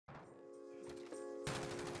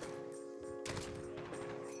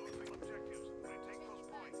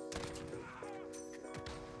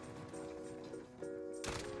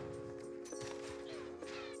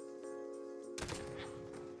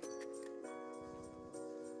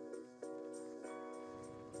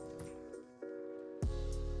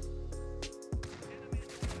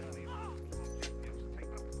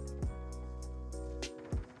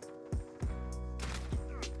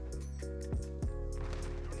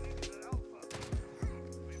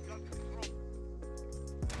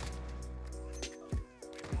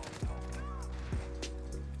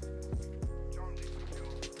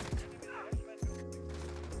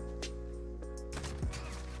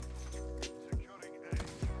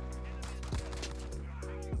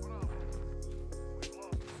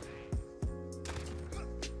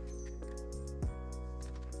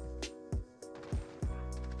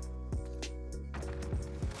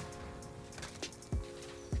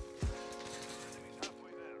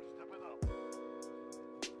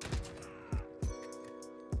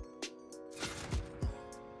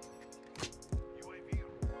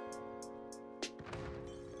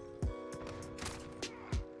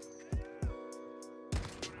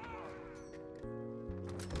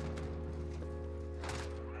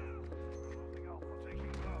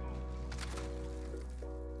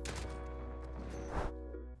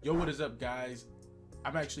Yo, what is up, guys?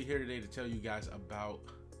 I'm actually here today to tell you guys about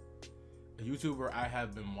a YouTuber I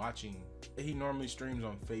have been watching. He normally streams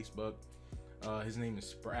on Facebook. His name is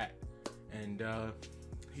Spratt, and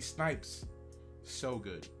he snipes so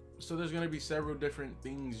good. So there's gonna be several different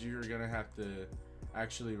things you're gonna have to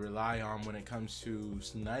actually rely on when it comes to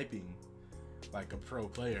sniping like a pro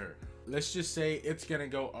player. Let's just say it's gonna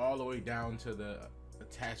go all the way down to the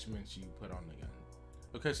attachments you put on the gun.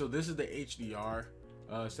 Okay, so this is the HDR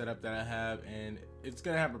setup that I have, and it's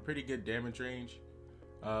gonna have a pretty good damage range,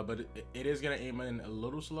 but it is gonna aim in a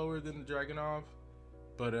little slower than the Dragunov,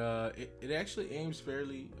 but it actually aims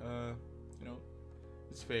fairly, you know,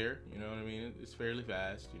 it's fair, you know what I mean? It's fairly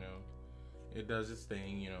fast, you know, it does its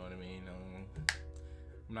thing, you know what I mean?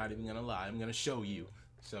 I'm not even gonna lie, I'm gonna show you.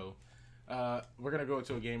 So we're gonna go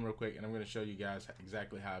into a game real quick, and I'm gonna show you guys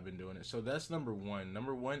exactly how I've been doing it. So that's number one.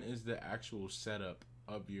 Number one is the actual setup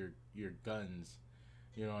of your guns.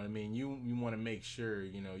 You know what I mean? You want to make sure,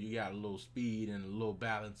 you know, you got a little speed and a little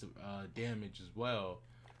balance of damage as well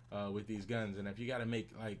with these guns. And if you got to make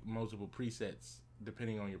like multiple presets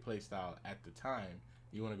depending on your playstyle at the time,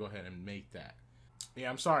 you want to go ahead and make that. Yeah,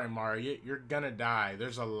 I'm sorry, Mario, you're gonna die.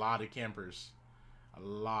 There's a lot of campers, a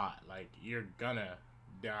lot. Like, you're gonna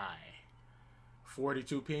die.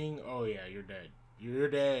 42 ping. Oh yeah, you're dead. You're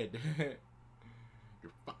dead.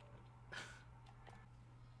 You're fucked.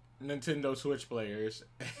 Nintendo Switch players.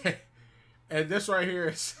 And this right here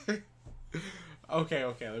is okay,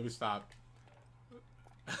 let me stop.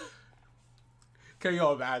 Can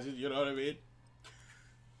y'all imagine? You know what I mean?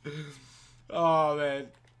 Oh man,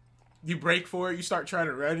 you break for it, you start trying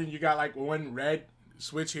to run, and you got like one red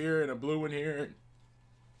switch here and a blue one here.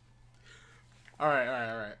 All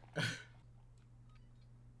right.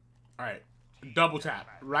 All right, double tap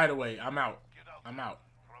right away. I'm out. I'm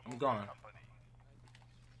gone.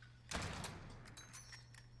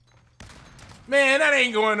 Man, that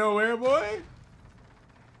ain't going nowhere, boy.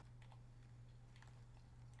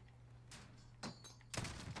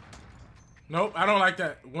 Nope, I don't like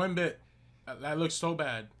that one bit. That looks so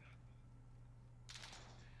bad.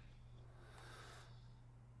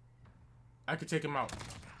 I could take him out.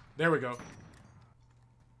 There we go.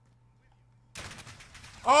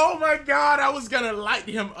 Oh my god, I was gonna light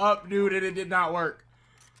him up, dude, and it did not work.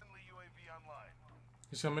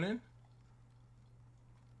 He's coming in?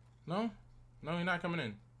 No? No, he's not coming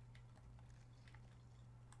in.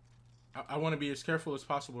 I want to be as careful as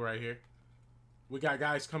possible right here. We got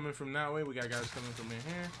guys coming from that way. We got guys coming from in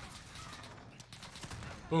here.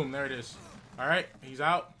 Boom, there it is. All right, he's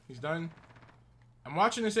out. He's done. I'm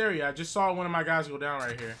watching this area. I just saw one of my guys go down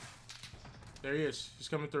right here. There he is. He's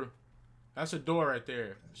coming through. That's a door right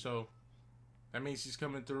there. So that means he's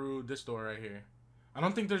coming through this door right here. I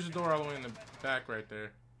don't think there's a door all the way in the back right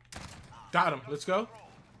there. Got him. Let's go.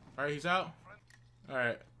 All right, he's out. All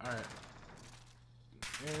right.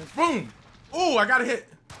 And boom! Ooh, I got a hit.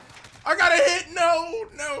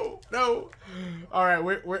 No. All right,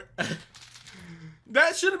 we're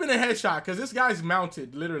that should have been a headshot because this guy's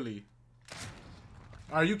mounted, literally.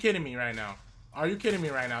 Are you kidding me right now?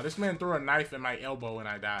 This man threw a knife in my elbow and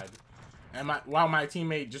I died. And while my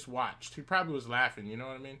teammate just watched. He probably was laughing, you know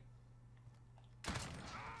what I mean?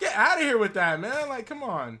 Get out of here with that, man. Like, come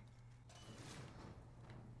on.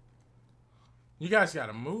 You guys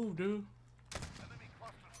gotta move, dude.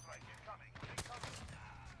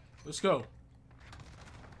 Let's go.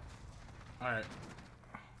 Alright.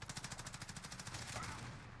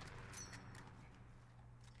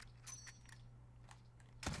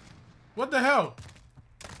 What the hell?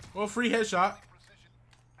 Well, free headshot.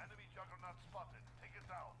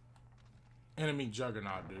 Enemy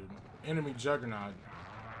Juggernaut, dude. Enemy Juggernaut.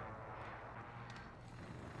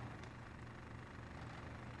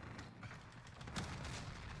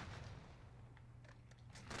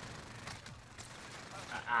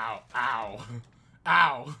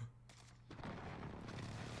 Ow.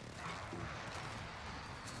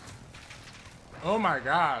 Oh my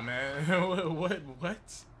god, man. What?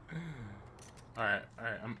 Alright.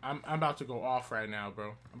 I'm about to go off right now,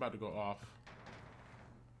 bro. I'm about to go off.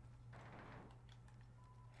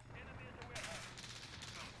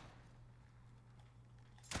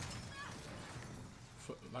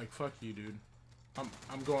 Like, fuck you, dude.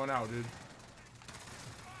 I'm going out, dude.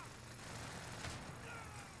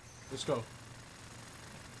 Let's go.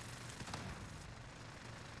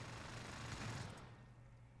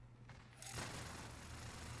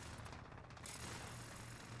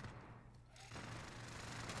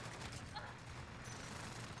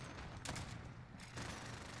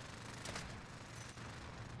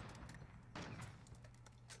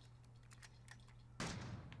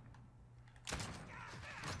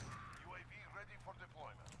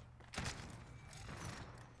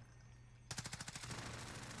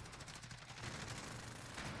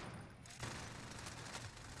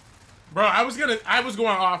 Bro, I was going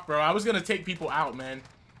off, bro. I was gonna take people out, man.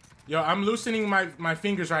 Yo, I'm loosening my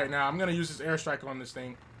fingers right now. I'm gonna use this airstrike on this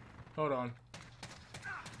thing. Hold on.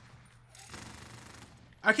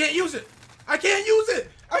 I can't use it. I can't use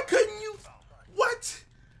it. I couldn't use. What?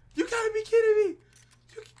 You gotta be kidding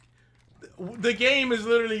me. The game is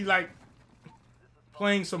literally like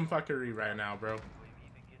playing some fuckery right now, bro.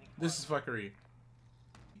 This is fuckery.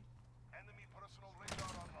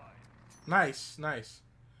 Nice, nice.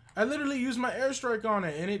 I literally used my airstrike on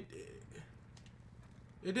it, and it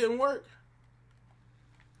didn't work.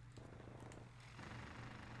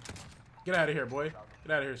 Get out of here, boy.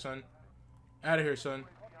 Get out of here, son. Out of here, son.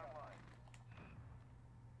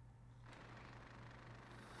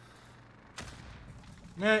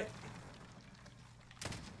 Man.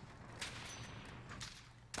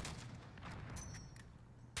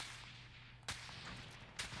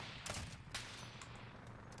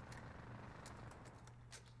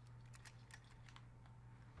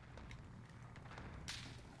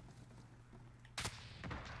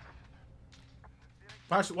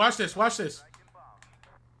 Watch this, watch this.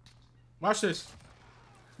 Watch this.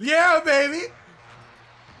 Yeah, baby!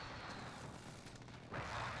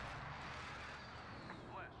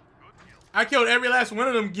 I killed every last one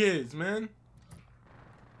of them kids, man.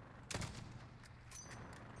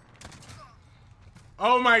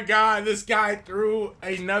 Oh my god, this guy threw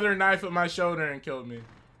another knife at my shoulder and killed me.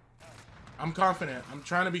 I'm confident. I'm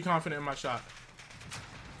trying to be confident in my shot.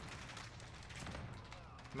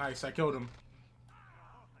 Nice, I killed him.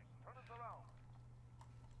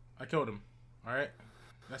 I killed him. Alright.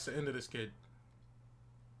 That's the end of this kid.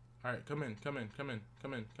 Alright, come in, come in, come in,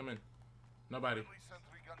 come in, come in. Nobody.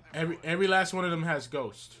 Every last one of them has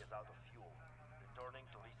ghost.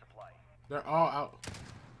 They're all out.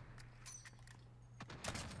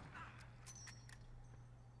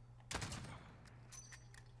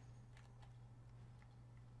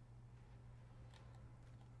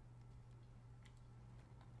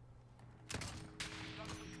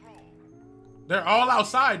 They're all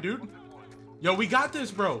outside, dude. Yo, we got this,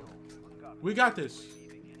 bro. We got this.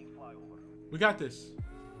 We got this.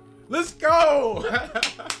 Let's go.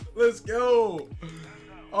 Let's go.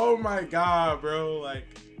 Oh my god, bro. Like,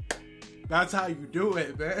 that's how you do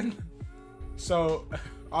it, man. So,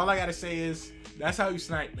 all I gotta say is, that's how you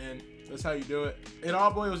snipe, man. That's how you do it. It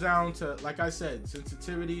all boils down to, like I said,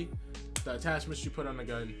 sensitivity, the attachments you put on the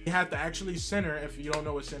gun. You have to actually center. If you don't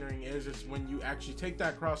know what centering is, it's when you actually take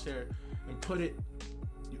that crosshair and put it,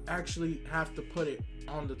 you actually have to put it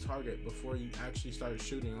on the target before you actually start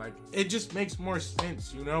shooting. Like, it just makes more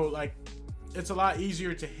sense, you know? Like, it's a lot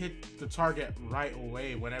easier to hit the target right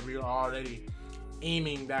away whenever you're already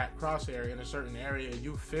aiming that crosshair in a certain area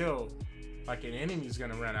you feel like an enemy's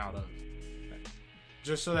gonna run out of.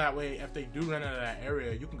 Just so that way, if they do run out of that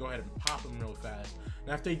area, you can go ahead and pop them real fast.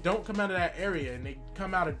 Now, if they don't come out of that area and they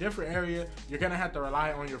come out a different area, you're gonna have to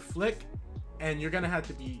rely on your flick, and you're gonna have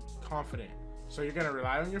to be confident. So you're gonna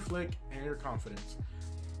rely on your flick and your confidence.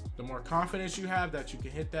 The more confidence you have that you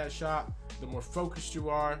can hit that shot, the more focused you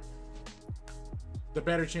are, the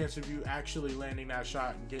better chance of you actually landing that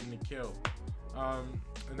shot and getting the kill. And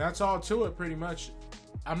that's all to it, pretty much.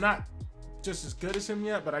 I'm not just as good as him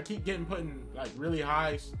yet, but I keep getting put in like really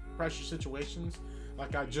high pressure situations,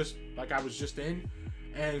 like I was just in,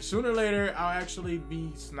 and sooner or later I'll actually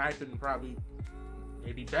be sniping probably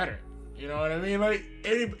maybe better. You know what I mean? Like,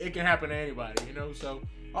 it can happen to anybody, you know? So,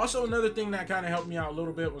 also another thing that kind of helped me out a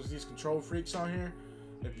little bit was these control freaks on here.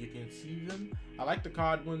 If you can see them. I like the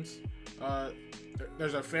COD ones.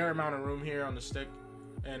 There's a fair amount of room here on the stick.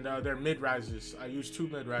 And they're mid-rises. I use 2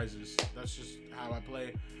 mid-rises. That's just how I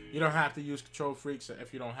play. You don't have to use control freaks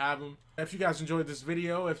if you don't have them. If you guys enjoyed this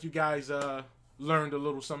video, if you guys learned a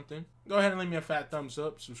little something, go ahead and leave me a fat thumbs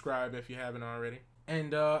up. Subscribe if you haven't already.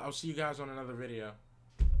 And I'll see you guys on another video.